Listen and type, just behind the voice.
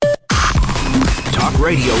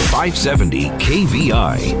Radio 570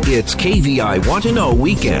 KVI. It's KVI Want to Know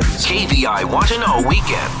Weekends. KVI Want to Know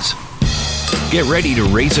Weekends. Get ready to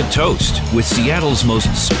raise a toast with Seattle's most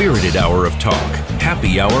spirited hour of talk,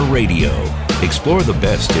 Happy Hour Radio. Explore the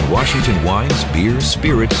best in Washington wines, beers,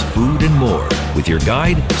 spirits, food, and more with your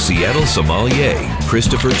guide, Seattle sommelier,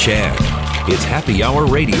 Christopher Chan. It's Happy Hour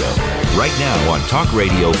Radio, right now on Talk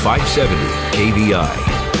Radio 570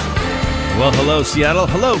 KVI. Well, hello, Seattle.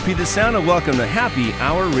 Hello, Puget Sound, and welcome to Happy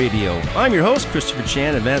Hour Radio. I'm your host, Christopher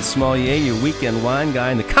Chan, advanced sommelier, your weekend wine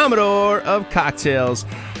guy, and the Commodore of cocktails.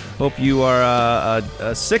 Hope you are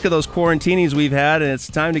sick of those quarantinis we've had, and it's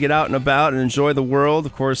time to get out and about and enjoy the world.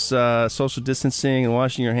 Of course, social distancing and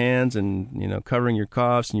washing your hands and, covering your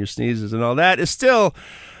coughs and your sneezes and all that is still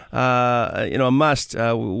a must.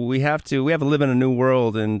 We have to live in a new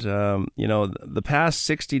world, and the past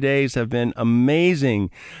 60 days have been amazing.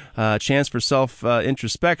 Chance for self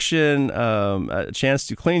introspection, a chance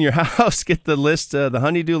to clean your house, get the list, the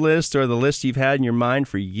honeydew list, or the list you've had in your mind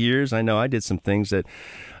for years. I know I did some things that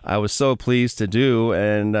I was so pleased to do,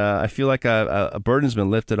 and I feel like a burden's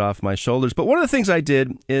been lifted off my shoulders. But one of the things I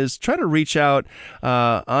did is try to reach out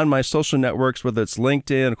on my social networks, whether it's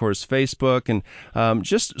LinkedIn, of course, Facebook, and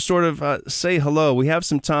just sort of say hello. We have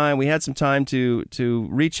some time. We had some time to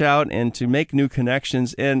reach out and to make new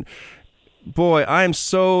connections. And boy, I am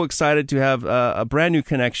so excited to have a brand new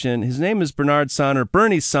connection. His name is Bernard Sun, or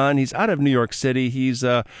Bernie's son. He's out of New York City. He's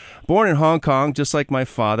born in Hong Kong, just like my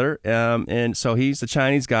father, and so he's a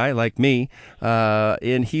Chinese guy like me,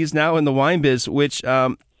 and he's now in the wine biz, which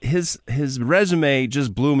his resume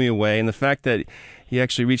just blew me away, and the fact that he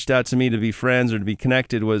actually reached out to me to be friends or to be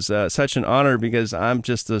connected was such an honor, because I'm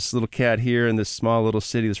just this little cat here in this small little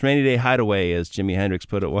city, this rainy day hideaway, as Jimi Hendrix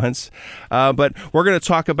put it once. But we're going to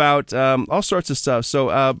talk about all sorts of stuff.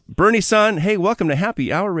 So, Bernie's son, hey, welcome to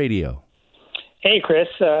Happy Hour Radio. Hey, Chris.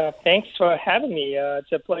 Thanks for having me.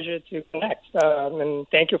 It's a pleasure to connect, and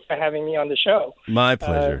thank you for having me on the show. My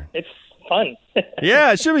pleasure. It's fun.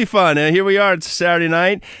 Yeah, it should be fun. Here we are. It's Saturday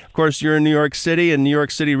night. Of course, you're in New York City, and New York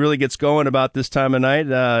City really gets going about this time of night,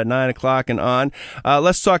 9 o'clock and on.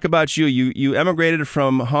 Let's talk about you. You emigrated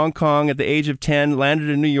from Hong Kong at the age of 10, landed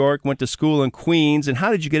in New York, went to school in Queens. And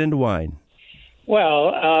how did you get into wine?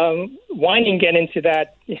 Well, wine didn't get into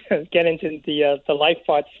that, get into the life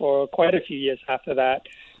part for quite a few years after that.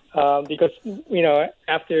 Because,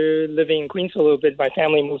 after living in Queens for a little bit, my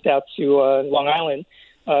family moved out to Long Island.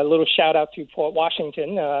 A little shout out to Port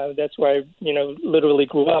Washington. That's where I, literally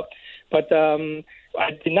grew up. But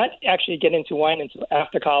I did not actually get into wine until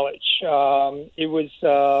after college.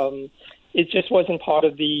 It just wasn't part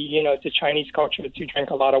of the Chinese culture to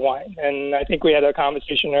drink a lot of wine. And I think we had a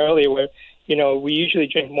conversation earlier where, we usually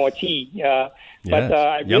drink more tea. But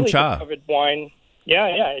I really discovered wine. Yeah,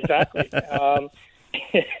 exactly.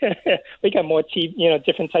 We got more tea,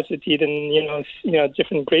 different types of tea than,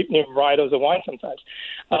 different grape varietals of wine sometimes.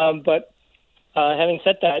 But having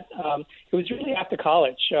said that, it was really after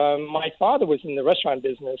college. My father was in the restaurant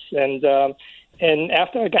business, and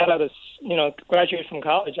after I got out of, graduated from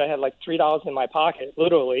college, I had like $3 in my pocket,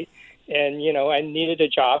 literally. And, I needed a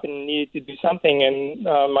job and needed to do something. And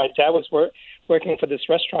my dad was working for this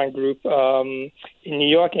restaurant group in New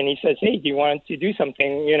York. And he says, hey, do you want to do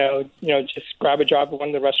something? Just grab a job at one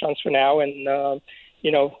of the restaurants for now and,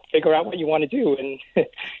 figure out what you want to do. And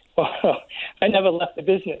well, I never left the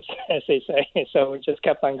business, as they say. So it just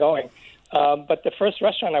kept on going. But the first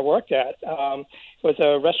restaurant I worked at was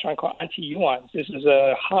a restaurant called Auntie Yuan. This was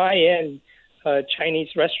a high-end Chinese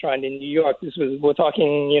restaurant in New York. We're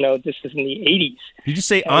talking, this was in the 80s. Did you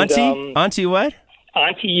say Auntie? Auntie what?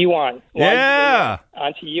 Auntie Yuan. Yeah.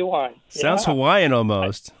 Auntie Yuan. Sounds Hawaiian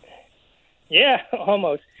almost. Yeah,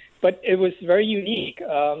 almost. But it was very unique.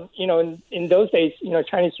 In those days,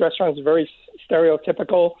 Chinese restaurants were very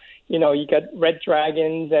stereotypical. You got red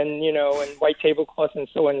dragons and, and white tablecloths and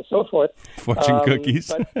so on and so forth. Fortune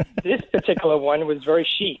cookies. But this particular one was very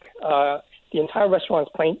chic. The entire restaurant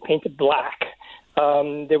was painted black.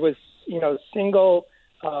 There was, single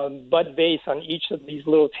bud vase on each of these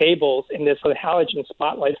little tables, and there's sort of halogen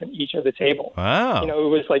spotlights on each of the table. Wow.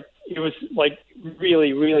 It was like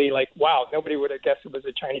really, really like, wow, nobody would have guessed it was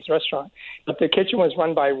a Chinese restaurant. But the kitchen was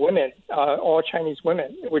run by women, all Chinese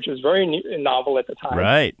women, which was very novel at the time.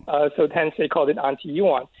 Right. So hence they called it Auntie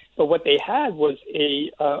Yuan. But what they had was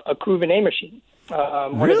a Cruvenet machine,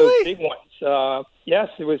 one of those big ones. Yes,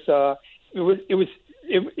 it was.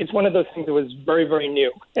 It's one of those things that was very, very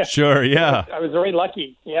new. Sure, yeah. I was very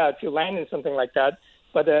lucky, to land in something like that.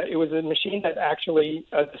 But it was a machine that actually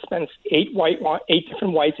dispensed 8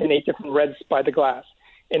 different whites and 8 different reds by the glass.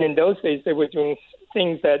 And in those days, they were doing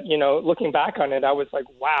things that, looking back on it, I was like,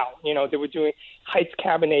 wow, they were doing Heights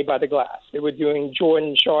Cabernet by the glass. They were doing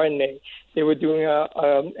Jordan Chardonnay. They were doing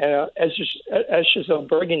Eschezot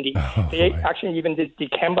Burgundy. They actually even did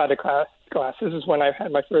Decem by the glass. This is when I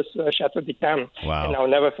had my first Chateau Decem. Wow. And I'll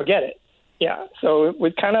never forget it. Yeah. So it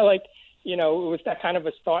was kind of like, it was that kind of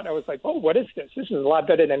a start. I was like, oh, what is this? This is a lot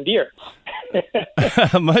better than beer.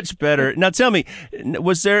 Much better. Now tell me,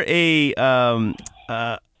 was there a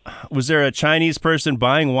Chinese person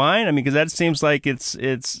buying wine? I mean, because that seems like it's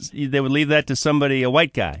they would leave that to somebody, a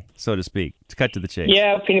white guy, so to speak, to cut to the chase.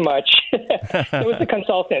 Yeah, pretty much. It was the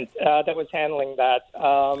consultant that was handling that.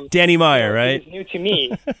 Danny Meyer, right? He was new to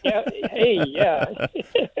me. Yeah. Hey, yeah.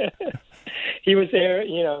 He was there,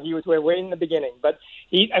 he was way in the beginning. But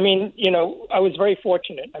I was very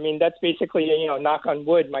fortunate. I mean, that's basically, knock on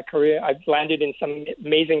wood, my career. I've landed in some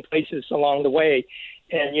amazing places along the way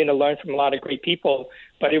and, learned from a lot of great people.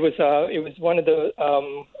 But it was one of those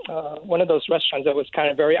restaurants that was kind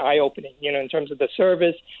of very eye-opening, in terms of the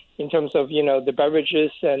service, in terms of, the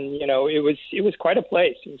beverages, and, it was quite a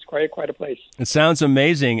place. It was quite a place. It sounds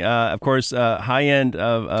amazing. Of course, high-end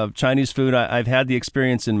of Chinese food. I've had the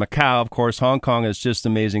experience in Macau. Of course, Hong Kong is just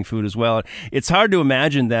amazing food as well. It's hard to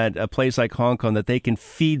imagine that a place like Hong Kong, that they can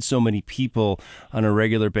feed so many people on a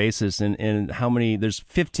regular basis, and how many, there's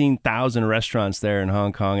 15,000 restaurants there in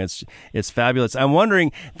Hong Kong. It's fabulous. I'm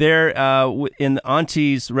wondering, there in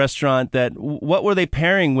Auntie's restaurant, that what were they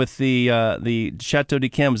pairing with the Chateau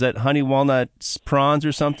Decem? Was that honey walnut prawns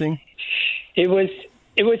or something? It was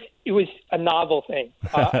a novel thing.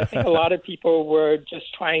 I think a lot of people were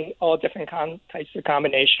just trying all different types of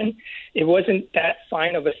combination. It wasn't that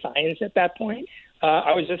fine of a science at that point.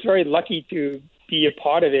 I was just very lucky to be a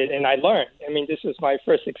part of it, and I learned. I mean, this was my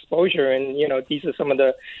first exposure, and these are some of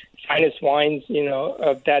the finest wines,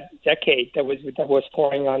 of that decade that was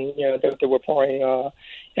pouring on, that they were pouring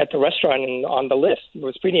at the restaurant and on the list. It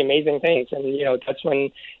was pretty amazing things, and that's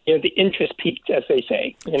when the interest peaked, as they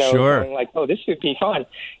say. Sure. Like, oh, this would be fun,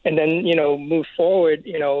 and then move forward.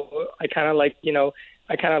 I kind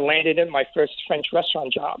of landed in my first French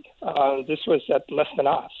restaurant job. This was at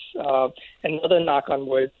L'Espinasse. Another knock on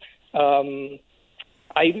wood.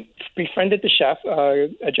 I befriended the chef,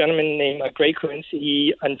 a gentleman named Gray Kunz.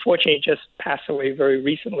 He unfortunately just passed away very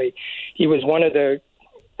recently. He was one of the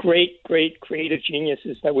great creative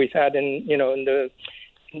geniuses that we've had in the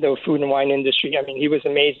food and wine industry. I mean, he was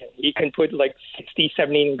amazing. He can put like 60,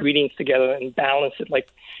 70 ingredients together and balance it like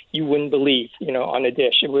you wouldn't believe, on a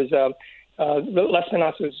dish. It was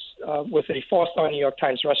L'Espinasse was a 4-star New York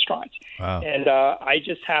Times restaurant. Wow. And I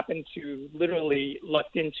just happened to literally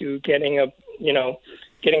lucked into getting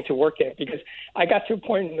to work there, because I got to a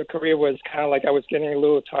point in the career where it's kind of like I was getting a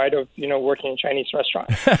little tired of, working in Chinese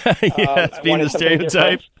restaurants. Yes, being the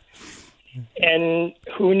stereotype. And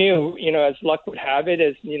who knew, as luck would have it,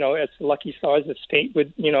 as lucky stars, as fate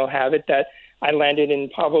would, have it, that I landed in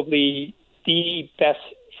probably the best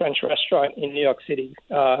French restaurant in New York City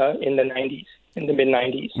in the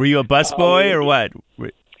mid-90s. Were you a busboy or what?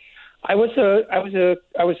 I was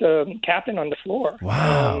a captain on the floor.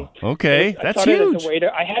 Wow. Okay, that's huge. huge. As a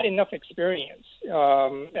waiter, I had enough experience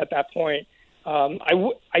at that point.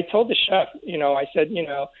 I told the chef, I said,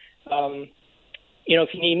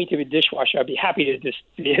 if you need me to be a dishwasher, I'd be happy to just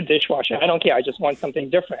be a dishwasher. I don't care. I just want something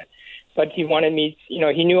different. But he wanted me,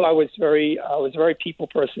 he knew I was a very people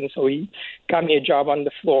person, so he got me a job on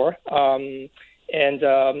the floor. My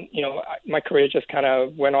career just kind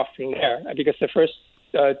of went off from there, because the first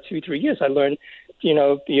 2-3 years I learned,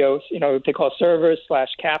 they call server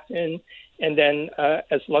 / captain. And then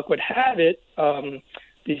as luck would have it,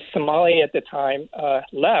 the Somali at the time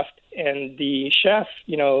left, and the chef,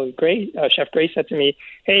 Chef Gray said to me,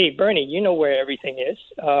 "Hey, Bernie, you know where everything is,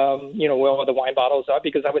 where all the wine bottles are,"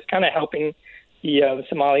 because I was kind of helping the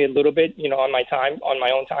Somali a little bit, on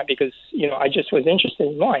my own time, because, I just was interested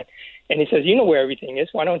in wine. And he says, "You know where everything is.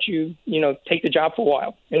 Why don't you, take the job for a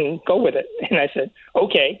while and go with it?" And I said,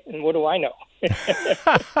 "Okay, and what do I know?"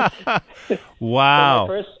 Wow.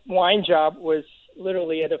 So my first wine job was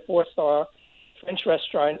literally at a 4-star French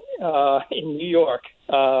restaurant in New York.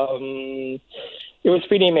 It was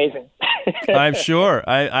pretty amazing. I'm sure.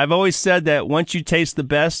 I've always said that once you taste the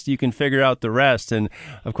best, you can figure out the rest. And,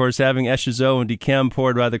 of course, having Eschezot and Decem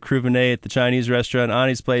poured by the Cruvenet at the Chinese restaurant,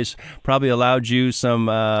 Auntie's Place, probably allowed you some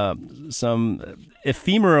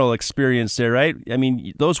ephemeral experience there, right? I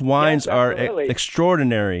mean, those wines are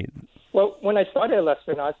extraordinary. Well, when I started at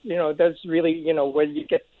L'Espinasse, that's really, where you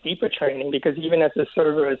get deeper training, because even as a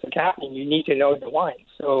server, as a captain, you need to know the wine.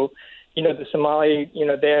 So, the Somali,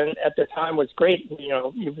 then at the time was great.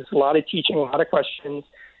 It was a lot of teaching, a lot of questions.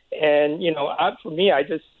 And for me, I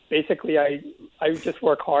just basically I just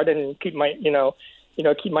work hard and keep my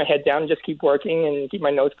keep my head down, just keep working and keep my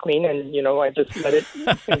nose clean, and I just let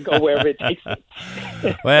it go wherever it takes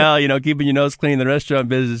me. Well, keeping your nose clean in the restaurant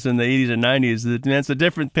business in the 80s and 90s, that's a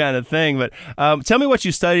different kind of thing. But tell me what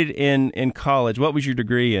you studied in college. What was your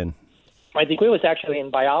degree in? My degree was actually in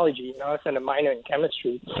biology. I was in a minor in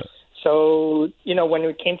chemistry. So, when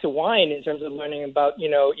it came to wine, in terms of learning about,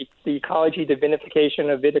 the ecology, the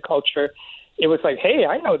vinification of viticulture, it was like, hey,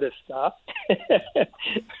 I know this stuff.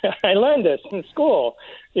 I learned this in school,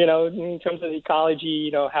 in terms of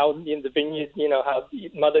ecology, how in the vineyard, how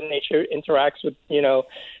Mother Nature interacts with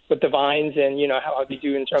the vines and, how they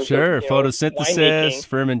do in terms of photosynthesis, winemaking.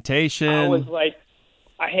 Fermentation. I was like,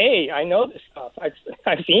 hey, I know this stuff.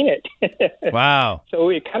 I've seen it. Wow. So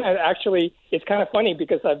it's kind of funny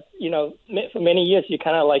because I've, for many years you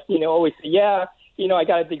kind of like, always say, yeah, I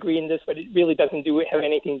got a degree in this, but it really doesn't have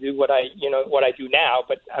anything to do what I do now.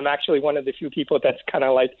 But I'm actually one of the few people that's kind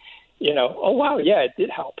of like, oh wow, yeah, it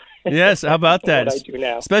did help. Yes, how about that? What I do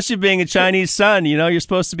now. Especially being a Chinese son, you're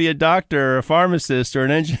supposed to be a doctor or a pharmacist or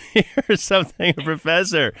an engineer or something, a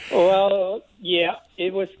professor. Well, yeah,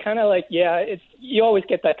 it was kind of like, you always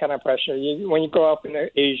get that kind of pressure. When you grow up in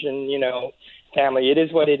an Asian, family, it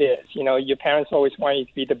is what it is. Your parents always want you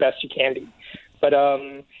to be the best you can be. But,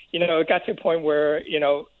 it got to a point where,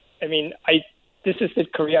 this is the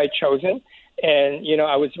career I'd chosen. And,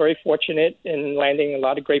 I was very fortunate in landing a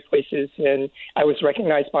lot of great places. And I was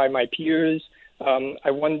recognized by my peers.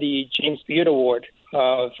 I won the James Beard Award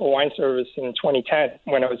for wine service in 2010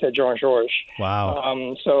 when I was at Jean-Georges.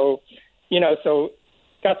 Wow. So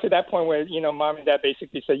got to that point where, mom and dad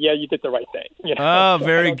basically said, yeah, you did the right thing. Oh,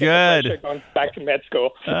 very good. Going back to med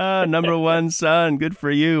school. Number one son. Good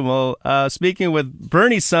for you. Well, speaking with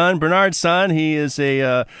Bernie's son, Bernard's son, he is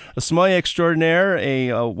a sommelier extraordinaire,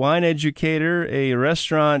 a wine educator, a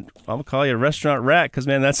restaurant, I'll call you a restaurant rat because,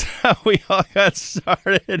 man, that's how we all got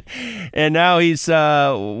started. And now he's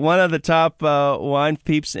one of the top wine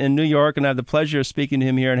peeps in New York, and I have the pleasure of speaking to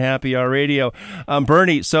him here on Happy Hour Radio.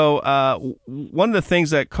 Bernie, so one of the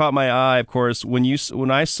things that caught my eye, of course,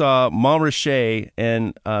 when I saw Montrachet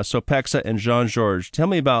and Sopexa and Jean-Georges. Tell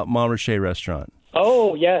me about Montrachet Restaurant.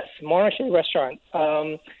 Oh, yes, Montrachet Restaurant.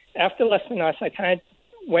 After Les Menaces, I kind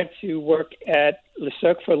of went to work at Le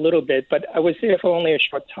Cirque for a little bit, but I was there for only a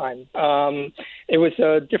short time. It was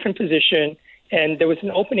a different position, and there was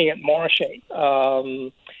an opening at Montrachet.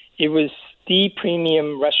 It was the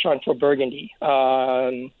premium restaurant for Burgundy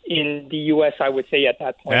in the U.S., I would say, at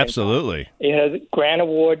that point. Absolutely. It has a Grand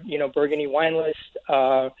Award, Burgundy wine list,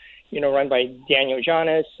 run by Daniel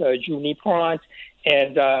Jonas, Jules Niprant,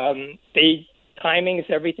 and timing is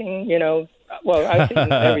everything, well, I would say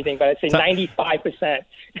not everything, but I'd say 95%.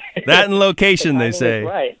 That and location, the they say.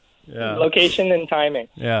 Right. Yeah. Location and timing.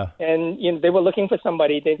 Yeah. And they were looking for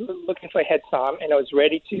somebody. They were looking for a head som, and I was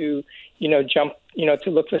ready to, jump, to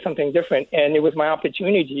look for something different. And it was my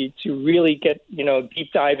opportunity to really get,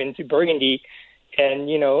 deep dive into Burgundy and,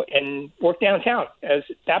 and work downtown. As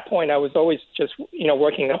at that point, I was always just,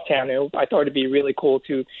 working uptown. And I thought it'd be really cool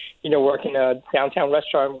to, work in a downtown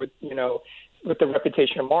restaurant with, with the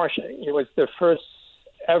reputation of Montrachet. It was the first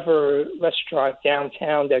ever restaurant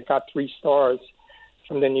downtown that got 3 stars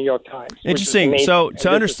from the New York Times. Interesting. So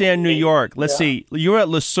to understand New York, let's see. You were at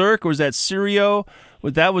Le Cirque, or was that Sirio?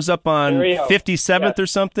 That was up on Sirio. 57th or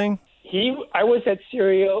something? I was at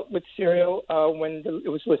Sirio when it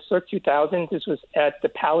was Le Cirque 2000. This was at the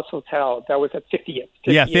Palace Hotel. That was at 50th.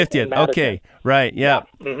 Yeah, 50th. Okay, right. Yeah,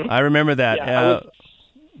 Mm-hmm. I remember that. Yeah,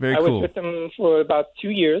 very cool. I was cool. with them for about 2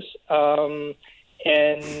 years, and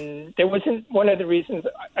there wasn't one of the reasons.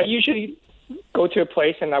 I usually go to a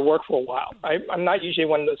place and I work for a while. I'm not usually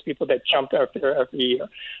one of those people that jump after every year.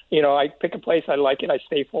 I pick a place, I like it, I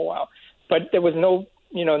stay for a while. But there was no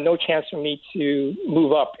chance for me to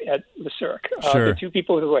move up at Le Cirque. Sure. The 2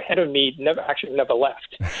 people who were ahead of me never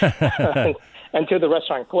left until the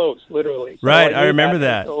restaurant closed, literally. So right, I remember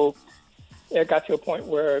that. So it got to a point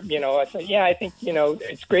where, I said, yeah, I think,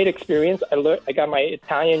 it's a great experience. I got my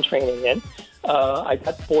Italian training in. I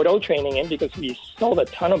got Bordeaux training in because we sold a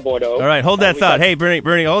ton of Bordeaux. All right, hold that thought. Hey,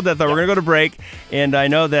 Bernie, hold that thought. Yeah. We're going to go to break, and I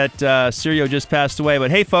know that Sirio just passed away.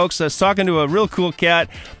 But hey, folks, I was talking to a real cool cat,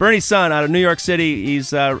 Bernie's son out of New York City.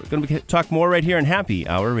 He's going to talk more right here on Happy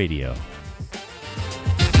Hour Radio.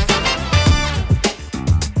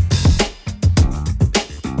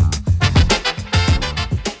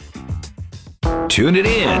 Tune it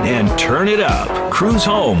in and turn it up. Cruise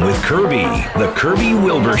home with Kirby. The Kirby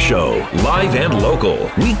Wilbur Show. Live and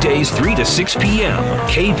local. Weekdays 3 to 6 p.m.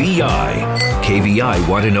 KVI. KVI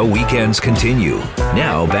Want to Know Weekends continue.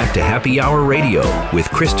 Now back to Happy Hour Radio with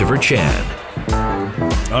Christopher Chan.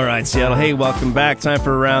 All right, Seattle. Hey, welcome back. Time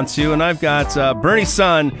for round two. And I've got Bernie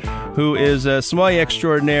Sun, who is a sommelier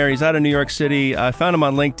extraordinaire. He's out of New York City. I found him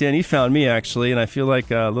on LinkedIn. He found me, actually, and I feel like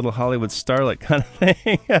a little Hollywood starlet kind of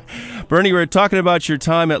thing. Bernie, we were talking about your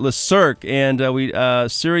time at Le Cirque, and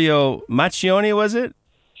Sirio Macchione, was it?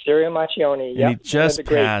 Sirio Macchione, yeah. He just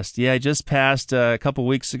passed. Yeah, he just passed a couple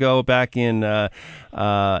weeks ago, back in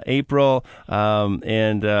April. I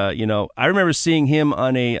remember seeing him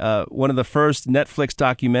on one of the first Netflix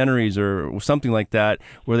documentaries or something like that,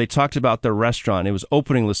 where they talked about the restaurant. It was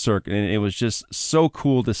opening Le Cirque, and it was just so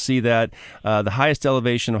cool to see that, the highest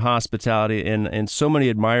elevation of hospitality, and so many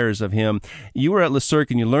admirers of him. You were at Le Cirque,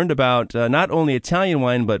 and you learned about not only Italian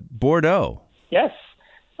wine, but Bordeaux. Yes.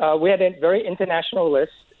 We had a very international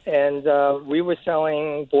list. And we were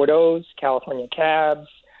selling Bordeaux, California Cabs,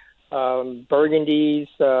 Burgundies,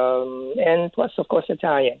 and plus, of course,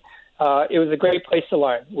 Italian. It was a great place to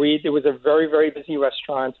learn. It was a very, very busy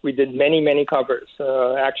restaurant. We did many, many covers,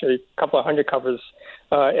 actually a couple of hundred covers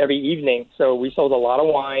every evening. So we sold a lot of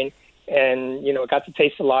wine and, got to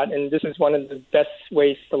taste a lot. And this is one of the best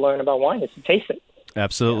ways to learn about wine, is to taste it.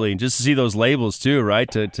 Absolutely. And just to see those labels too, right?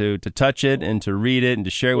 To touch it and to read it and to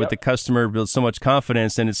share it with the customer builds so much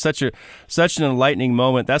confidence. And it's such an enlightening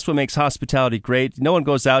moment. That's what makes hospitality great. No one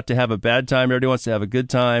goes out to have a bad time. Everybody wants to have a good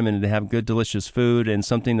time and to have good, delicious food and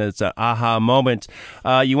something that's an aha moment.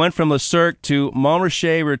 You went from Le Cirque to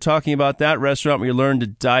Montrachet. We were talking about that restaurant where you learned to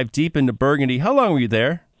dive deep into Burgundy. How long were you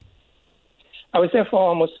there? I was there for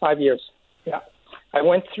almost 5 years. Yeah. I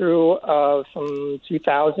went through from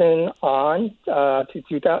 2000 on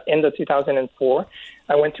to end of 2004.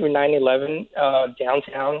 I went through 9/11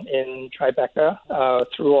 downtown in Tribeca,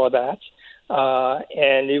 through all that,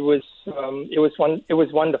 and it was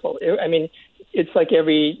wonderful. It's like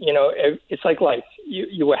it's like life.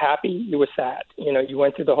 You were happy, you were sad. You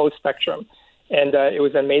went through the whole spectrum, and it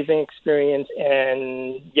was an amazing experience.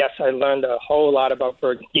 And yes, I learned a whole lot about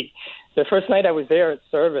Burgundy. The first night I was there at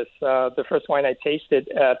service, the first wine I tasted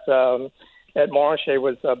at Montrachet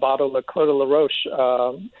was a bottle of Clos de la Roche,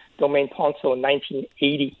 Domaine Ponceau,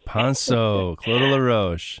 1980. Ponceau, Clos de la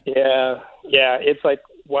Roche. Yeah. It's like,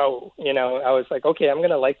 whoa. I was like, okay, I'm going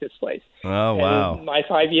to like this place. Oh, wow. And my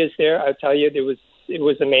 5 years there, I'll tell you, it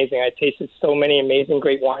was amazing. I tasted so many amazing,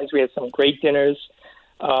 great wines. We had some great dinners.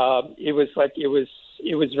 It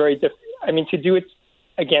was very different. To do it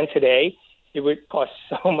again today, it would cost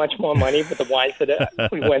so much more money with the wines that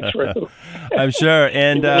we went through. I'm sure.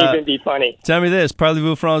 And it wouldn't even be funny. Tell me this,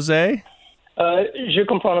 parlez-vous français? Je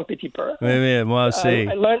comprends un petit peu. Oui, moi aussi.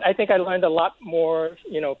 I think I learned a lot more,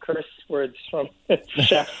 curse words from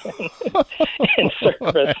chefs and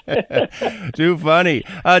servers. Too funny.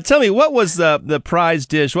 Tell me, what was the prize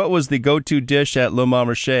dish? What was the go-to dish at Le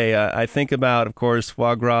Montrachet? I think about, of course,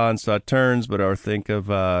 foie gras and sauternes, but I think of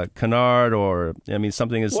canard or,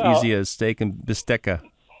 something as easy as steak and bistecca.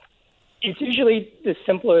 It's usually the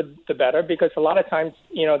simpler the better, because a lot of times,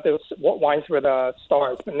 those wines were the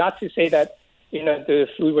stars. But not to say that, the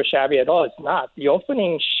food was shabby at all. It's not. The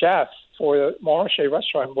opening chef for the Montrachet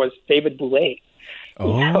restaurant was David Boulay.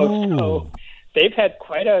 So they've had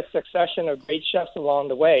quite a succession of great chefs along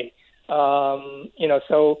the way.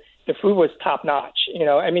 So the food was top notch.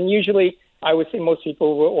 Usually I would say most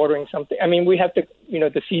people were ordering something. We have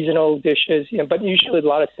the seasonal dishes, but usually a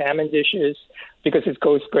lot of salmon dishes, because it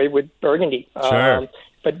goes great with Burgundy. Sure.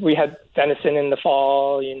 But we had venison in the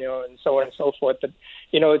fall, and so on and so forth. But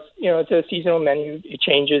it's a seasonal menu. It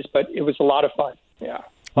changes, but it was a lot of fun. Yeah.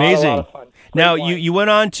 Amazing. A lot of fun. Now, you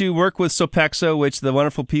went on to work with Sopexo, which the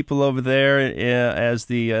wonderful people over there,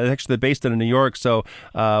 actually they're based out of New York, so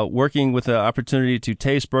working with the opportunity to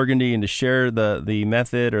taste Burgundy and to share the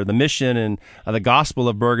method or the mission and the gospel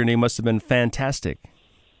of Burgundy must have been fantastic.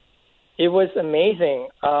 It was amazing.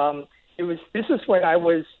 This is when I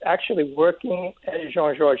was actually working at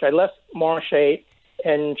Jean-Georges. I left Montrachet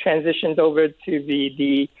and transitioned over to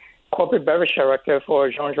the corporate beverage director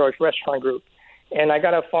for Jean-Georges Restaurant Group. And I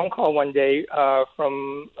got a phone call one day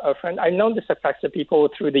from a friend. I've known the Sopexo people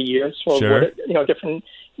through the years for different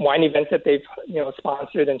wine events that they've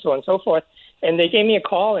sponsored and so on and so forth. And they gave me a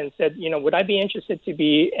call and said, would I be interested to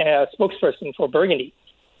be a spokesperson for Burgundy?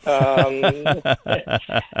 I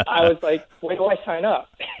was like, where do I sign up?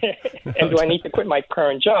 And do I need to quit my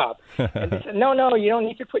current job? And they said, no, you don't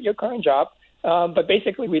need to quit your current job. But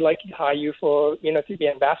basically, we'd like to hire you for, to be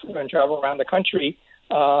ambassador and travel around the country,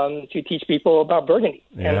 to teach people about Burgundy.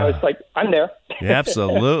 Yeah. And I was like, I'm there.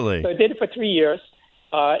 Absolutely. So I did it for 3 years.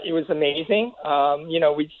 It was amazing.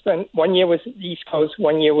 We spent 1 year was the East Coast,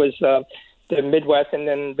 1 year was the Midwest, and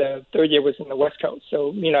then the third year was in the West Coast.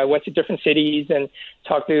 So, I went to different cities and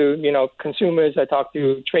talked to, consumers. I talked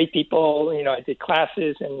to trade people. I did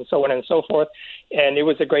classes and so on and so forth. And it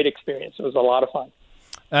was a great experience. It was a lot of fun.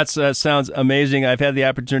 That sounds amazing. I've had the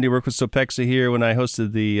opportunity to work with Sopexa here when I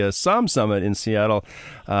hosted the SOM Summit in Seattle.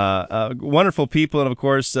 Wonderful people, and of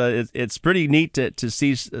course, it's pretty neat to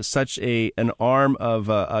see such an arm of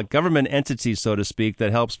a government entity, so to speak,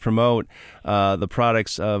 that helps promote the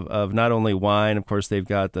products of not only wine. Of course, they've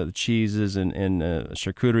got the cheeses and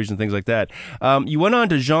charcuteries and things like that. You went on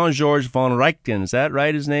to Jean-Georges von Reichten. Is that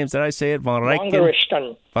right? His name? Did I say it? Von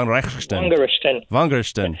Reichten. Von Reichten.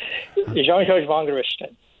 Jean-Georges von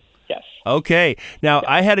Reichten. Yes. Okay. Now,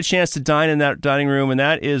 I had a chance to dine in that dining room, and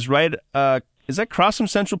that is right, is that across from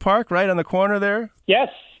Central Park, right on the corner there? Yes,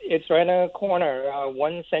 it's right on the corner,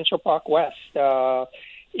 1 Central Park West.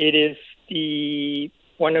 It is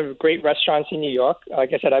one of the great restaurants in New York.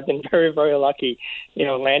 Like I said, I've been very, very lucky,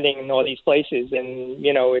 landing in all these places. And,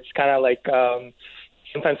 it's kind of like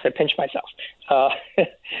sometimes I pinch myself.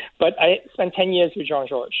 But I spent 10 years with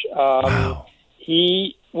Jean-Georges. Wow.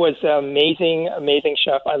 He was an amazing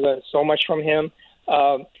chef. I learned so much from him.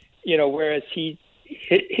 Whereas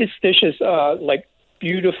his dishes are like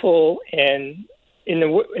beautiful and in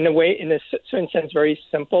a certain sense very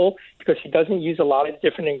simple because he doesn't use a lot of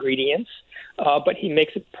different ingredients, but he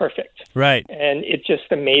makes it perfect. Right. And it's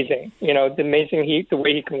just amazing. The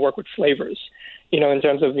way he can work with flavors. In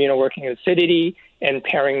terms of working with acidity and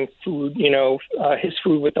pairing food. His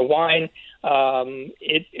food with the wine.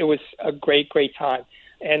 It was a great time.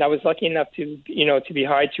 And I was lucky enough to be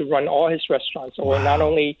hired to run all his restaurants. So wow. Not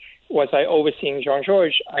only was I overseeing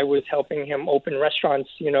Jean-Georges, I was helping him open restaurants,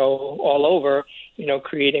 all over,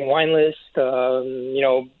 creating wine lists,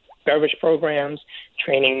 beverage programs,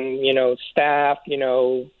 training, staff,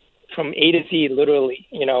 from A to Z, literally,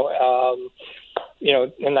 and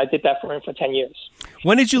I did that for him for 10 years.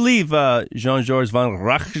 When did you leave Jean-Georges von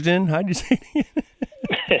Reichten? How do you say it?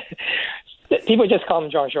 People just call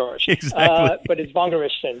him Jean-Georges. Exactly. But it's von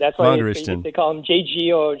Reichten. That's why they call him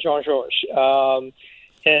JG or Jean-Georges.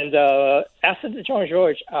 And after the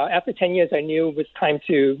Jean-Georges, after 10 years, I knew it was time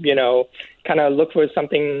to, kind of look for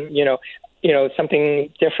something, something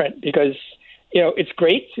different because, it's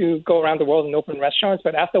great to go around the world and open restaurants,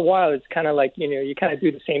 but after a while, it's kind of like, you kind of do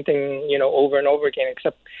the same thing, over and over again,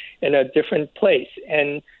 except in a different place.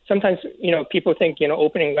 And sometimes, people think,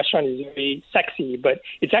 opening a restaurant is very sexy, but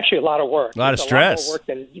it's actually a lot of work. A lot of stress. A lot more work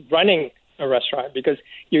than running a restaurant because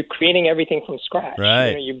you're creating everything from scratch.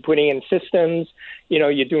 Right. You're putting in systems,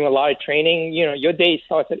 you're doing a lot of training. Your day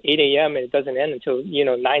starts at 8 a.m. and it doesn't end until,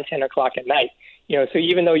 9, 10 o'clock at night. So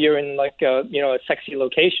even though you're in like a sexy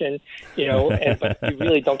location, but you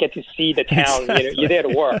really don't get to see the town. You're there to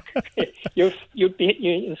work. You're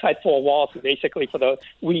inside 4 walls basically for the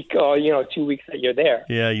week or 2 weeks that you're there.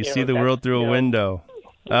 Yeah, you see the world through a window.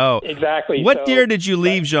 Oh, exactly. What year did you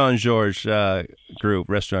leave Jean-Georges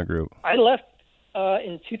restaurant group? I left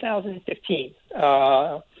in 2015,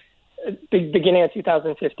 beginning of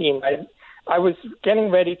 2015. I was getting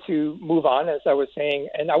ready to move on, as I was saying,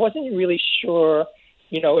 and I wasn't really sure,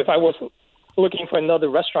 if I was looking for another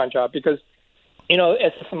restaurant job because,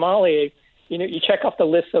 as a sommelier, you check off the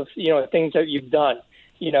list of, things that you've done,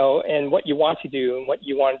 and what you want to do and what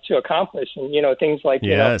you want to accomplish. And, things like,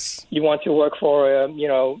 yes. You want to work for a,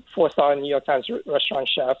 4-star New York Times restaurant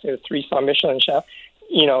chef, a 3-star Michelin chef,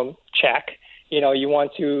 check. You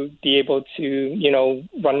want to be able to,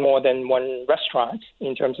 run more than one restaurant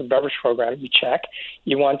in terms of beverage program, you check.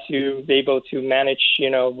 You want to be able to manage,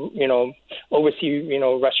 oversee,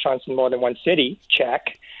 restaurants in more than one city,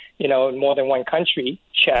 check. In more than one country,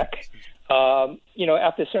 check.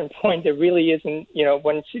 After a certain point, there really isn't,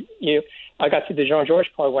 once I got to the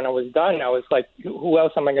Jean-Georges part when I was done, I was like, who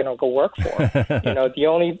else am I going to go work for? The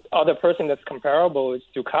only other person that's comparable is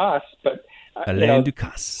Ducasse, but Alain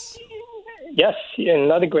Ducasse. Yes,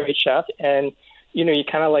 another great chef. And, you're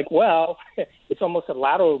kind of like, well, it's almost a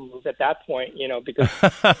lateral move at that point, because...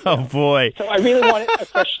 Oh, boy. So I really wanted a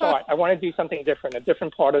fresh start. I want to do something different, a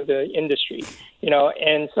different part of the industry,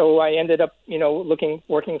 And so I ended up,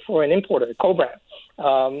 working for an importer, Co-Brand.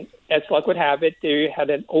 As luck would have it, they had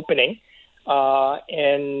an opening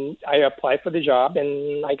And I applied for the job,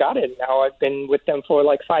 and I got it. Now I've been with them for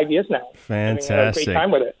like 5 years now. Fantastic. Having a great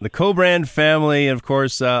time with it. The Cobrand family, of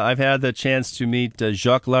course, I've had the chance to meet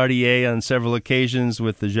Jacques Lardier on several occasions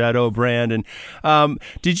with the Jadot brand. And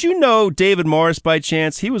did you know David Morris by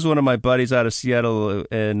chance? He was one of my buddies out of Seattle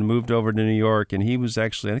and moved over to New York, and he was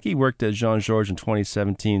actually, I think he worked at Jean-Georges in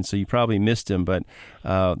 2017, so you probably missed him. But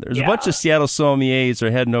there's a bunch of Seattle sommeliers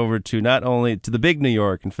are heading over to not only to the big New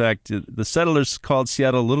York. In fact, the settlers called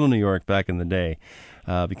Seattle Little New York back in the day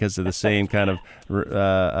because of the same kind of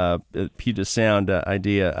Puget Sound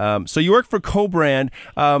idea. So you work for Cobrand,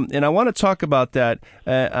 and I want to talk about that.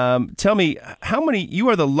 Tell me, how many, you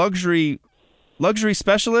are the luxury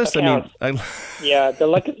specialist? Accounts.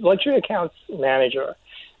 The luxury accounts manager.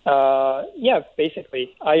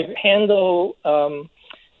 Basically. I handle,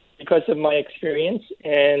 because of my experience,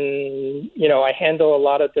 and, I handle a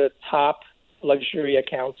lot of the top luxury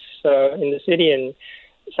accounts in the city and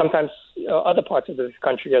sometimes other parts of the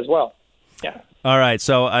country as well. Yeah. All right.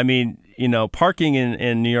 So, parking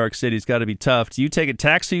in New York City has got to be tough. Do you take a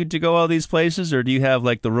taxi to go all these places, or do you have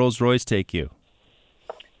like the Rolls Royce take you?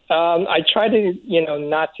 I try to,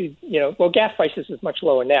 not to, gas prices is much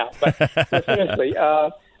lower now, but seriously,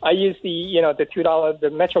 I use the $2, the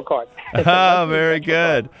Metro card. Very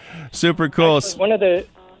good. Super cool. Actually, one of the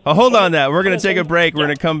hold on that. We're going to take a break. We're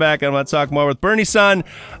going to come back. I'm going to talk more with Bernie Sun,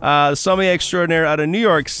 the sommelier extraordinaire out of New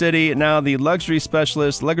York City, now the luxury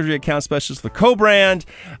account specialist for Cobrand,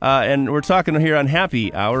 and we're talking here on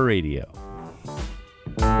Happy Hour Radio.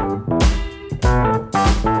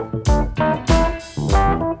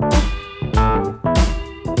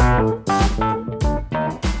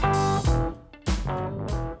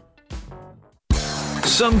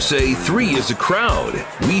 Some say 3 is a crowd.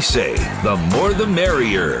 We say the more the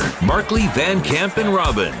merrier. Markley, Van Camp, and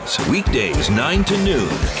Robbins. Weekdays 9 to noon.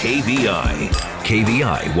 KVI.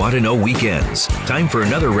 KVI Want to Know Weekends. Time for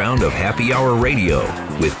another round of Happy Hour Radio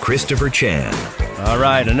with Christopher Chan. All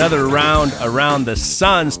right, another round around the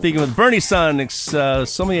sun. Speaking with Bernie Sun,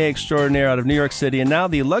 sommelier extraordinaire out of New York City, and now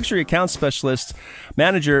the luxury account specialist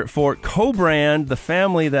manager for Cobrand, the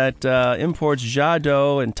family that imports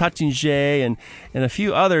Jadot and Taittinger and a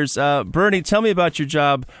few others. Bernie, tell me about your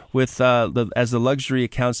job with as the luxury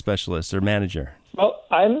account specialist or manager. Well,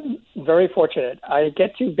 I'm very fortunate. I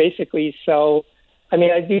get to basically sell. I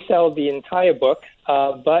do sell the entire book,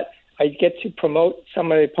 but I get to promote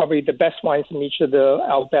some of probably the best wines from each of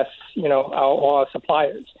our best, our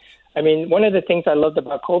suppliers. One of the things I loved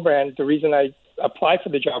about Cobrand, the reason I applied for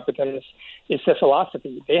the job with them is the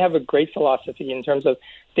philosophy. They have a great philosophy in terms of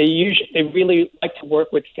they really like to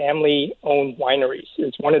work with family-owned wineries.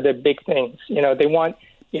 It's one of the big things. They want,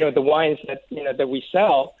 the wines that we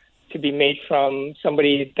sell to be made from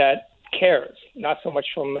somebody that cares, not so much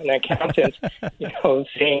from an accountant,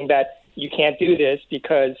 saying that you can't do this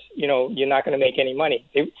because, you're not going to make any money.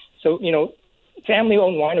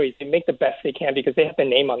 Family-owned wineries, they make the best they can because they have the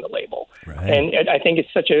name on the label. Right. And I think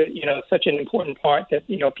it's such an important part that,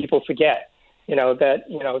 people forget, that,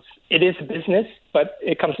 it is a business, but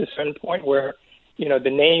it comes to a certain point where, the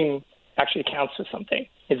name actually counts for something.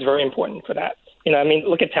 It's very important for that.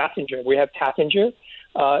 Look at Taittinger. We have Taittinger.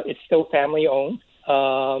 It's still family-owned.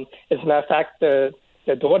 As a matter of fact, the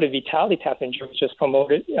daughter, Vitaly Taittinger, was just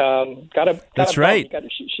promoted. That's right.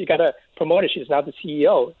 She got a promoted. She's now the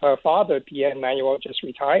CEO. Her father, Pierre Emmanuel, just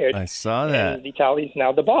retired. I saw that. And Vitaly's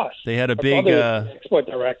now the boss. They had a Her big export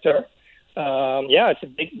director. It's a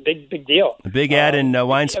big deal. A big ad in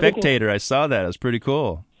Wine Spectator. I saw that. It was pretty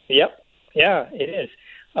cool. Yep. Yeah, it is.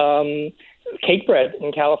 Cakebread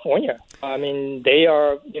in California. They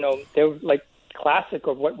are, they're like classic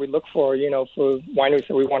of what we look for, for wineries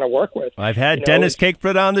that we want to work with. I've had Dennis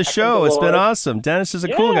Cakebread on the show. It's been awesome. Dennis is a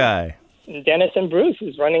cool guy. Dennis and Bruce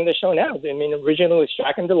is running the show now. Originally it was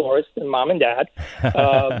Jack and Dolores, and Mom and Dad.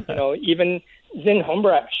 Even Zin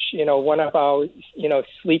Hombrash, one of our,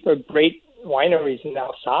 sleeper great wineries in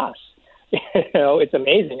Alsace. It's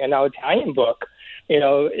amazing. And our Italian book,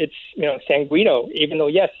 it's, San Guido, even though,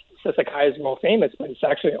 yes, Sakai is more famous, but it's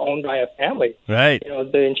actually owned by a family. Right.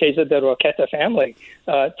 The Incesa de Roqueta family.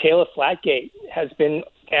 Taylor Flatgate has been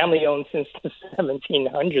family-owned since the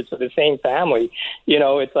 1700s, so the same family.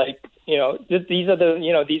 It's like, these are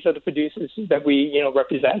the producers that we,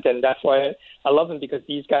 represent, and that's why I love them, because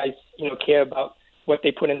these guys, care about what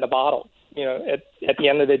they put in the bottle. At the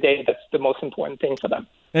end of the day, that's the most important thing for them.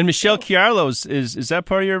 And Michele Chiarlo, is that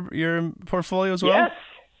part of your portfolio as well? Yes.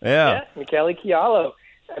 Yeah. Yes, Michele Chiarlo.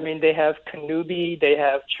 They have Canubi, they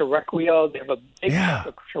have Chiricahua, they have a big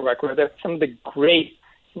Chiricahua. They have some of the great,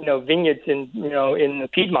 vineyards in the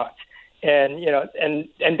Piedmont, and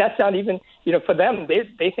and that's not even, for them,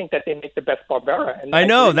 they think that they make the best Barbera. And I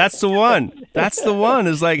know, that's the one. That's the one.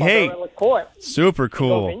 Is like, hey, LaCourt, super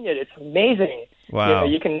cool. Vineyard, it's amazing. Wow.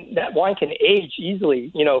 That wine can age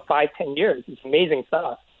easily, 5-10 years. It's amazing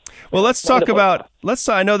stuff. Well, let's talk about.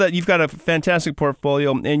 I know that you've got a fantastic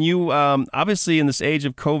portfolio, and you obviously in this age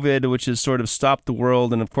of COVID, which has sort of stopped the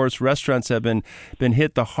world, and of course restaurants have been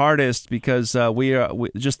hit the hardest because we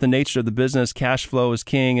just the nature of the business. Cash flow is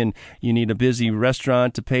king, and you need a busy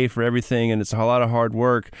restaurant to pay for everything, and it's a lot of hard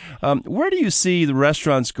work. Where do you see the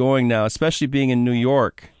restaurants going now, especially being in New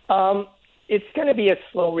York? It's going to be a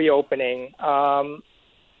slow reopening.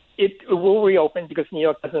 It will reopen because New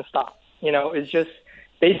York doesn't stop. It's just.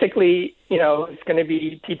 Basically, it's going to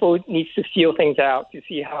be people need to feel things out to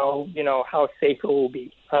see how safe it will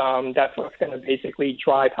be. That's what's going to basically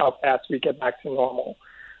drive how fast we get back to normal.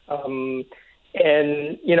 And,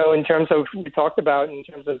 in terms of, we talked about in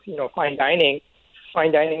terms of, fine dining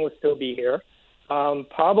will still be here.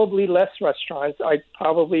 Probably less restaurants.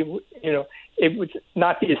 It would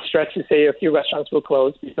not be a stretch to say a few restaurants will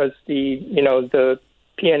close because the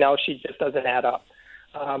P&L sheet just doesn't add up.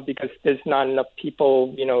 Because there's not enough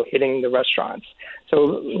people, hitting the restaurants. So,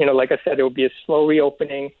 like I said, it will be a slow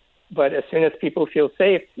reopening. But as soon as people feel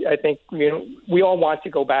safe, I think, we all want to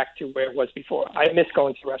go back to where it was before. I miss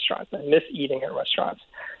going to restaurants. I miss eating at restaurants.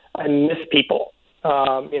 I miss people.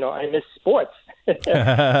 I miss sports.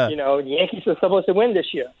 The Yankees are supposed to win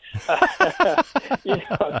this year.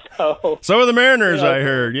 So are the Mariners, I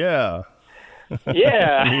heard. Yeah.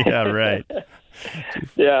 Yeah. Yeah, right.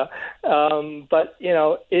 Yeah. But,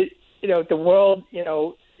 the world,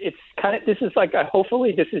 it's kind of, this is like,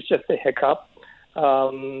 hopefully this is just a hiccup.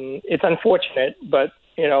 It's unfortunate, but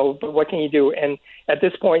what can you do? And at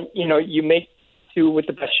this point, you make do with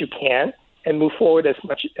the best you can and move forward as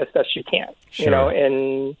best you can, sure.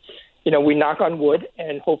 And, we knock on wood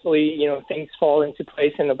and hopefully, things fall into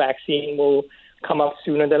place and the vaccine will come up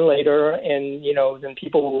sooner than later. And, then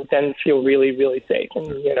people will then feel really, really safe.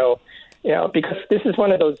 And, because this is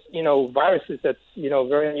one of those, viruses that's,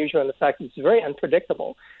 very unusual in the fact it's very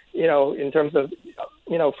unpredictable, in terms of,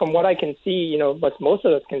 from what I can see, what most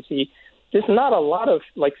of us can see, there's not a lot of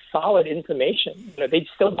solid information. They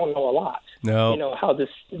still don't know a lot, how this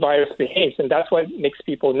virus behaves. And that's what makes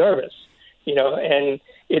people nervous, and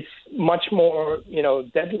it's much more,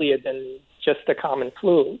 deadlier than just the common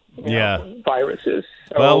flu viruses.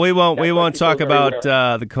 So well, we won't talk about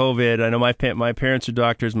the COVID. I know my parents are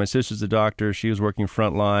doctors. My sister's a doctor. She was working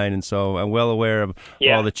frontline, and so I'm well aware of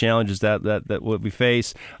all the challenges that we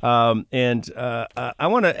face. And I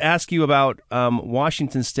want to ask you about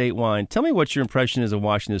Washington State wine. Tell me what your impression is of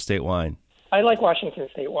Washington State wine. I like Washington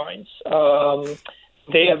State wines.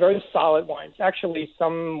 They are very solid wines. Actually,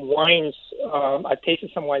 some wines, I've tasted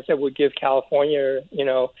some wines that would give California,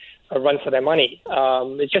 a run for their money.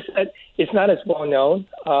 It's just that it's not as well known.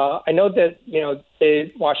 I know that,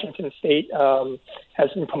 Washington State has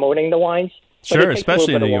been promoting the wines. Sure,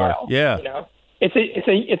 especially in New York. Yeah. It's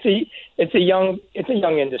a young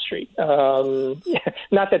industry.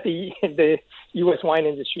 Not that the U.S. wine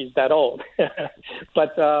industry is that old,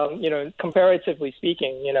 but comparatively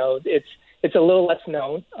speaking, it's a little less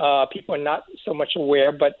known. People are not so much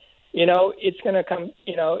aware, but it's going to come.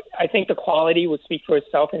 I think the quality would speak for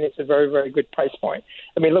itself, and it's a very, very good price point.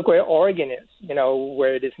 I mean, look where Oregon is.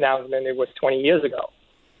 Where it is now than it was 20 years ago.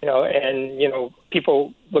 And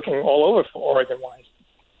people looking all over for Oregon wines.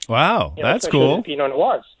 Wow, that's cool. Pinot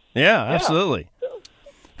Noirs. Yeah, absolutely.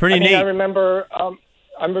 Pretty neat. I remember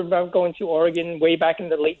going to Oregon way back in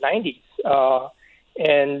the late 90s.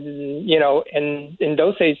 And in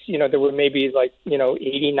those days, there were maybe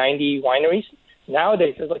 80, 90 wineries.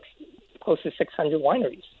 Nowadays, there's close to 600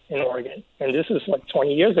 wineries in Oregon. And this was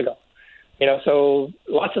 20 years ago. So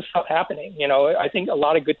lots of stuff happening. I think a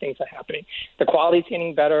lot of good things are happening. The quality's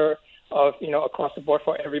getting better across the board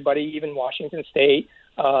for everybody, even Washington State.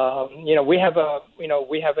 We have a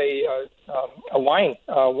wine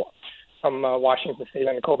from Washington State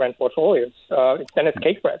on the co-brand portfolios. It's Dennis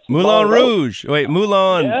Cakebread. Moulin Rouge. Wait,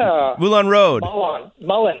 Moulin. Yeah. Moulin Road. Mullen.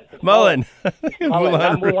 Moulin,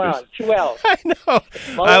 not Moulin. 2 L's. I know.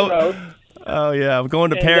 Mullen Road. Oh, yeah. I'm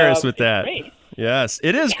going to Paris with that. Great. Yes,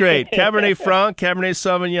 it is great. Cabernet Franc, Cabernet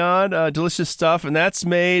Sauvignon, delicious stuff. And that's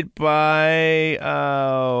made by,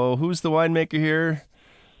 who's the winemaker here?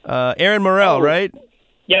 Aaron Morel, right?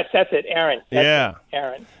 Yes, that's it, Aaron.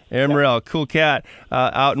 Aaron Morel, cool cat,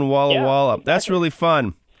 out in Walla Walla. Exactly. That's really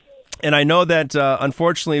fun. And I know that,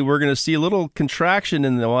 unfortunately, we're going to see a little contraction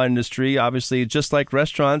in the wine industry, obviously, just like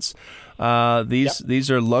restaurants.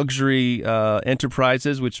 These are luxury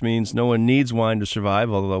enterprises, which means no one needs wine to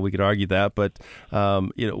survive, although we could argue that. But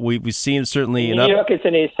we've seen certainly in New York, it's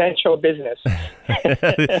an essential business.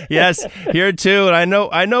 Yes, here too. And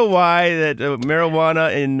I know why that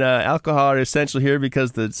marijuana and alcohol are essential here,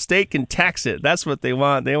 because the state can tax it. That's what they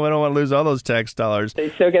want. They don't want to lose all those tax dollars. They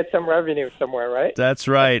still get some revenue somewhere, right? That's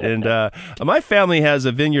right. And my family has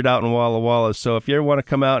a vineyard out in Walla Walla, so if you ever want to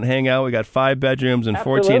come out and hang out, we got 5 bedrooms and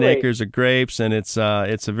 14 acres of grapes, and it's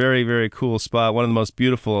a very, very cool spot, one of the most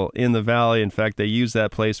beautiful in the valley. In fact, they use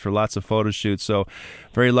that place for lots of photo shoots, so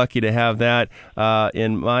very lucky to have that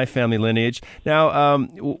in my family lineage. Now,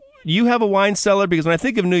 you have a wine cellar, because when I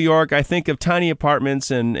think of New York, I think of tiny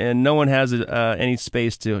apartments, and no one has any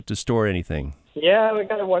space to store anything. Yeah, we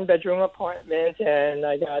got a 1-bedroom apartment, and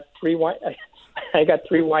I got 3 wine. I got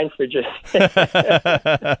 3 wine fridges.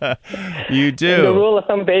 You do. And the rule of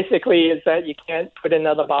thumb basically is that you can't put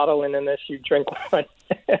another bottle in unless you drink one.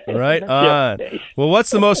 Right on. Well, what's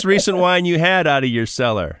the most recent wine you had out of your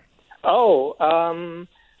cellar? Oh,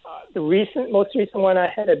 the most recent one I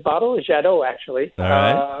had, a bottle of Jadot, actually. All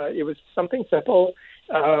right. It was something simple.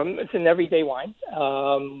 It's an everyday wine,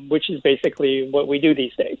 which is basically what we do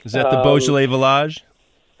these days. Is that the Beaujolais Village?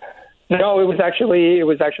 No, it was actually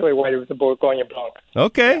white. It was a Bourgogne Blanc.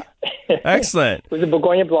 Okay, excellent. It was a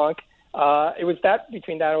Bourgogne Blanc. It was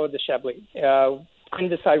between that or the Chablis. Couldn't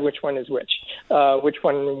decide which one is which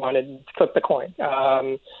one we wanted to flip the coin.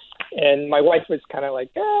 And my wife was kind of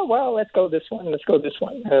like, well, let's go this one. And I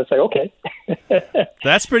was like, okay.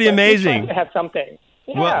 That's pretty amazing. We try to have something.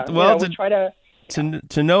 Yeah, well, we try to.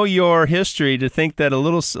 To know your history, to think that a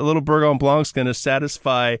little Bourgogne Blanc's going to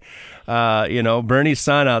satisfy, Bernie's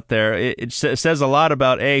son out there, it says a lot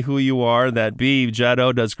about A, who you are, that B,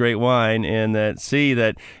 Jadot does great wine, and that C,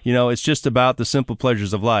 that, it's just about the simple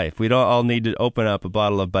pleasures of life. We don't all need to open up a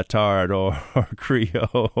bottle of Batard or Criot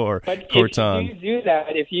or Corton. If you do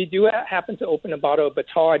that, if you do happen to open a bottle of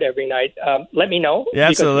Batard every night, let me know. Yeah,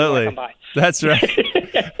 absolutely. Come by. That's right.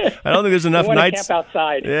 I don't think there's enough nights. Camp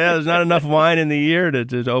outside. Yeah, there's not enough wine in the year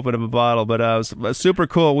to open up a bottle, but it was super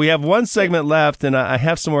cool. We have one segment left, and I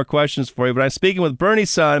have some more questions for you, but I'm speaking with Bernie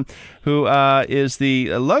Sun, who is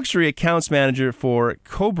the luxury accounts manager for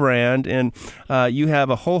Co-Brand, and you have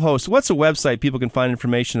a whole host. What's a website people can find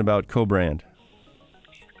information about Co-Brand?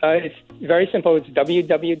 It's very simple. It's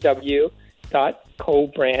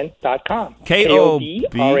www.cobrand.com.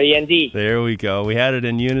 Kobrand. There we go. We had it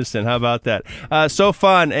in unison. How about that? So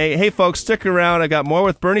fun. Hey, folks, stick around. I got more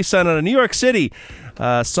with Bernie Sun out of New York City.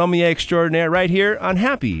 Sommelier extraordinaire right here on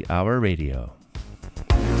Happy Hour Radio.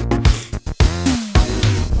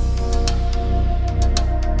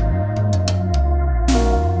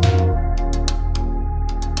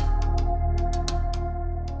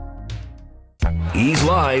 He's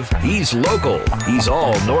live, he's local, he's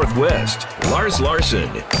all Northwest. Lars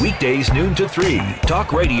Larson, weekdays noon to 3.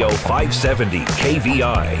 Talk Radio 570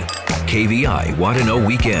 KVI. KVI Want to Know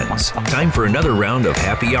Weekends. Time for another round of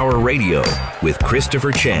Happy Hour Radio with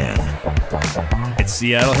Christopher Chan. It's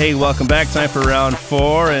Seattle. Hey, welcome back. Time for round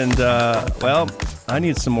 4. And, I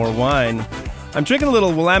need some more wine. I'm drinking a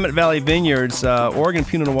little Willamette Valley Vineyards, Oregon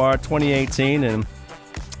Pinot Noir 2018. And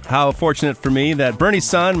how fortunate for me that Bernie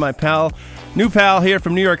Sun, my new pal here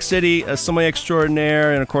from New York City, a sommelier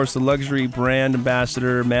extraordinaire, and of course the luxury brand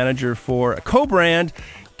ambassador manager for Co-Brand,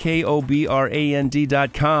 KOBRAND.com.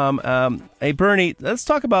 Hey Bernie, let's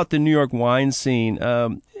talk about the New York wine scene.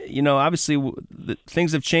 Obviously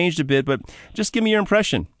things have changed a bit, but just give me your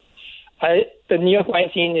impression. The New York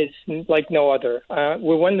wine scene is like no other.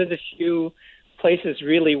 We're one of the few places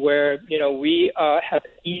really where we have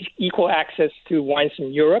equal access to wines from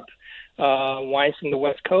Europe. Wines from the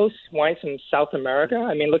West Coast, wines from South America.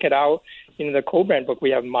 I mean, look at the Co-Brand book.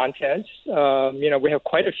 We have Montez. We have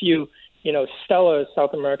quite a few, stellar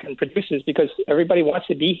South American producers because everybody wants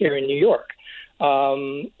to be here in New York.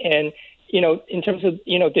 In terms of,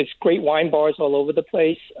 there's great wine bars all over the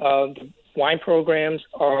place. The wine programs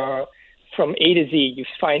are from A to Z. You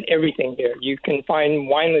find everything there. You can find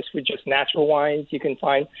wine lists with just natural wines. You can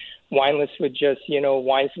find wine lists with just,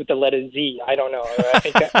 wines with the letter Z. I don't know. I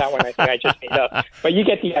think that one I just made up. But you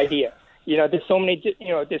get the idea. There's so many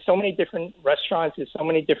different restaurants. There's so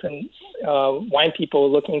many different wine people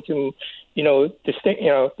looking to,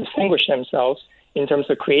 distinguish themselves in terms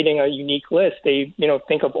of creating a unique list. They,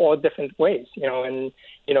 think of all different ways, and,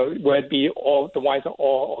 where it be all the wines are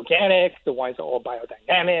all organic, the wines are all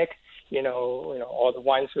biodynamic, all the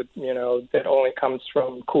wines with, that only comes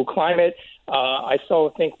from cool climate. I saw,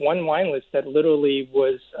 I think, one wine list that literally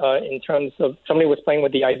was in terms of somebody was playing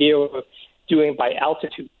with the idea of doing by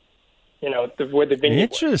altitude. where the vineyard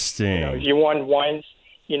was. Interesting. If you want wines,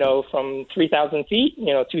 from 3,000 feet,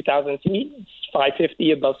 2,000 feet,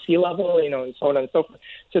 550 above sea level, and so on and so forth.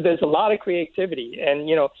 So there's a lot of creativity. And,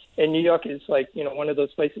 and New York is like, one of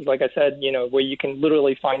those places, like I said, where you can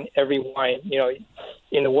literally find every wine,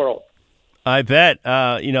 in the world. I bet.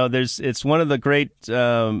 It's one of the great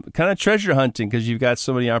kind of treasure hunting because you've got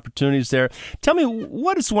so many opportunities there. Tell me,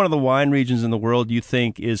 what is one of the wine regions in the world you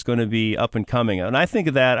think is going to be up and coming? And I think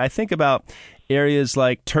of that. I think about areas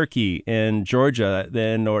like Turkey and Georgia,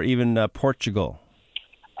 or even Portugal.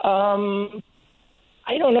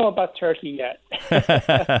 I don't know about Turkey yet,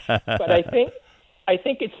 but I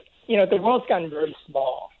think it's the world's gotten very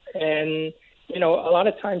small, and a lot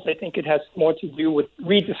of times I think it has more to do with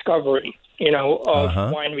rediscovery,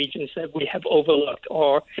 of wine regions that we have overlooked,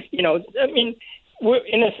 or we're,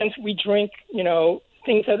 in a sense, we drink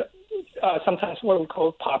things that sometimes what we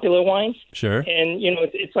call popular wines. Sure. And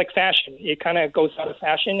it's like fashion. It kind of goes out of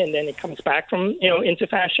fashion, and then it comes back from into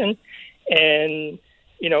fashion, and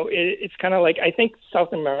it's kind of like, I think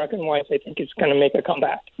South American wines, I think, is going to make a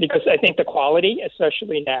comeback because I think the quality,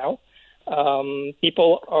 especially now,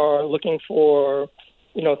 people are looking for,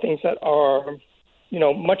 things that are,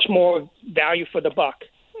 much more value for the buck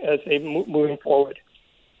as they moving forward.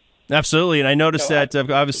 Absolutely. And I noticed that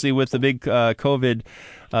obviously with the big COVID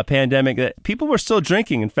pandemic, that people were still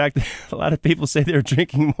drinking. In fact, a lot of people say they're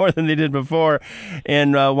drinking more than they did before.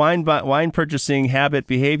 And wine purchasing habit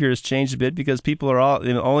behavior has changed a bit because people are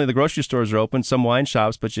only the grocery stores are open, some wine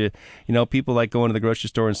shops, but people like going to the grocery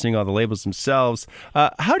store and seeing all the labels themselves.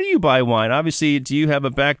 How do you buy wine? Obviously, do you have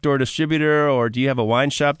a backdoor distributor or do you have a wine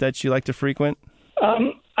shop that you like to frequent?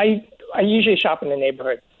 I usually shop in the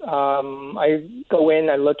neighborhood. I go in,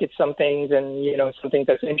 I look at some things and, something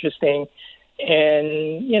that's interesting.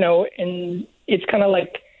 And, and it's kind of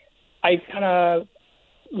like I kind of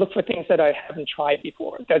look for things that I haven't tried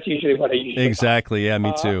before. That's usually what I usually Exactly. buy. Yeah,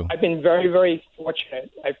 me too. I've been very, very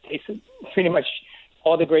fortunate. I've tasted pretty much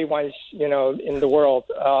all the great wines, in the world.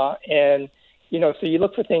 And, so you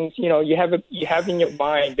look for things, you have in your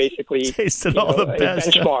mind basically tasted all the best.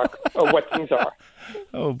 A benchmark of what things are.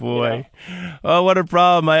 Oh boy! Oh, what a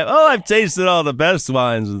problem! I've tasted all the best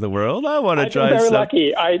wines in the world. I want to try some. I'm very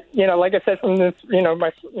lucky. Like I said from this,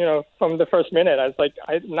 from the first minute, I was like,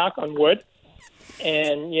 I knock on wood,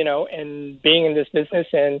 and and being in this business,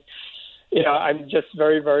 and I'm just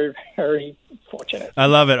very, very, very fortunate. I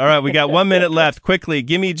love it. All right, we got 1 minute left. Quickly,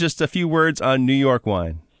 give me just a few words on New York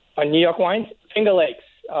wine. On New York wines, Finger Lakes.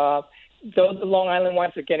 Those Long Island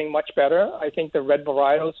wines are getting much better. I think the red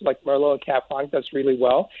varietals like Merlot and Cab Franc does really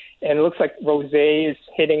well, and it looks like Rosé is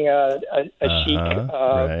hitting a chic,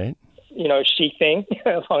 right. Chic thing.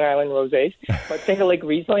 Long Island rosés, but Finger Lake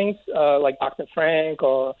Rieslings like Dr. Frank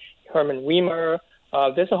or Herman Weimer.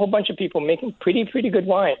 There's a whole bunch of people making pretty good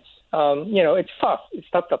wines. It's tough. It's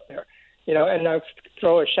tough up there. And I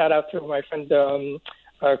throw a shout out to my friend.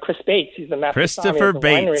 Chris Bates, he's the master Christopher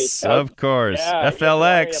Bates, of course. Yeah,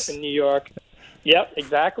 FLX up in New York. Yep,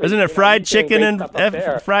 exactly. Isn't it fried chicken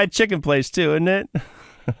and fried chicken place too? Isn't it?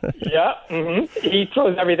 Yeah, he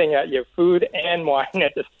throws everything at you, food and wine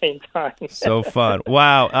at the same time. So fun!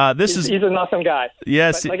 Wow, he's an awesome guy.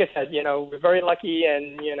 Yes, but like I said, we're very lucky,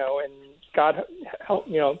 and and God help,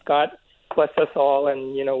 God bless us all,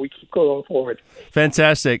 and we keep going forward.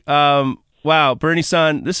 Fantastic. Wow, Bernie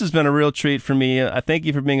San, this has been a real treat for me. I thank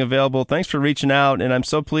you for being available. Thanks for reaching out, and I'm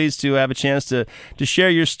so pleased to have a chance to share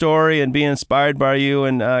your story and be inspired by you,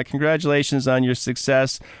 and congratulations on your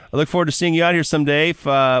success. I look forward to seeing you out here someday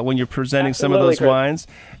when you're presenting some of those Chris. wines.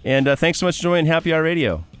 And thanks so much for joining Happy Hour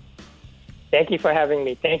Radio. Thank you for having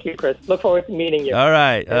me. Thank you, Chris. Look forward to meeting you. All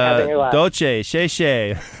right. Dolce,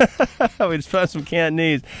 Shay. We just found some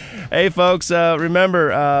Cantonese. Hey, folks,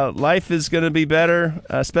 remember, life is going to be better,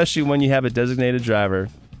 especially when you have a designated driver.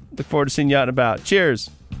 Look forward to seeing you out and about. Cheers.